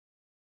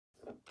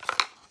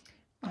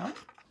Well,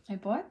 I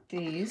bought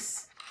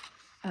these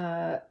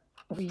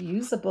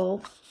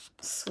reusable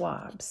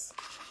swabs.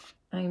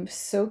 I'm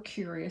so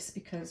curious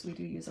because we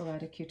do use a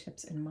lot of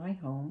Q-tips in my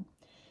home,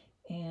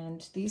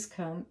 and these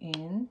come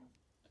in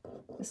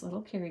this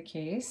little carry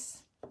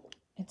case.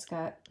 It's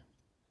got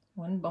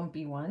one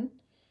bumpy one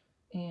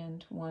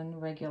and one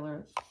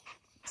regular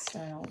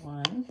style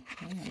one.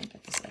 Okay, let me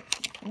get this out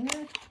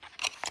here.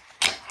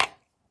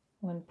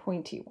 One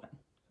pointy one,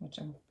 which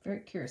I'm very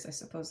curious. I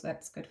suppose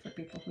that's good for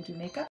people who do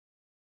makeup.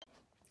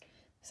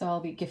 So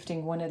I'll be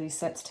gifting one of these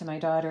sets to my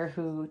daughter,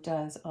 who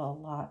does a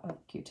lot of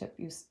Q-tip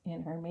use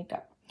in her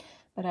makeup,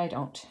 but I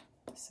don't.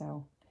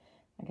 So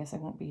I guess I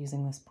won't be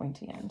using this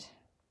pointy end.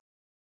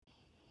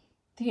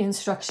 The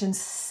instructions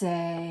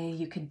say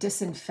you can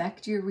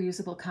disinfect your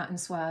reusable cotton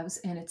swabs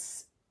in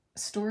its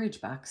storage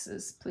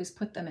boxes. Please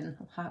put them in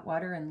hot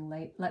water and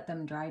let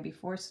them dry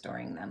before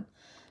storing them.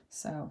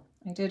 So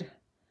I did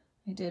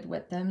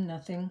wet them.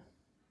 Nothing,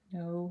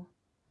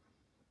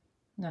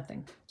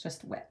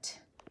 just wet.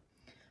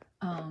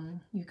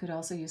 You could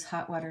also use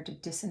hot water to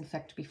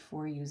disinfect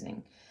before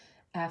using.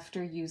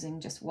 After using,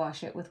 just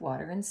wash it with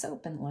water and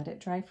soap and let it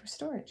dry for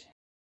storage.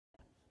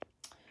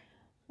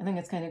 I think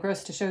it's kind of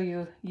gross to show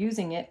you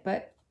using it,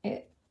 but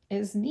it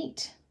is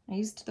neat. I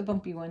used the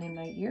bumpy one in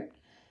my ear,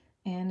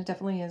 and it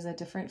definitely is a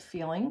different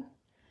feeling.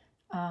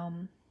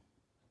 But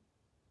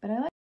I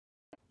like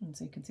it. And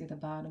so you can see the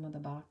bottom of the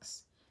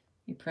box.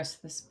 You press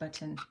this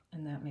button,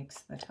 and that makes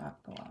the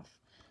top go off.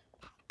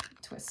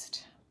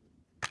 Twist.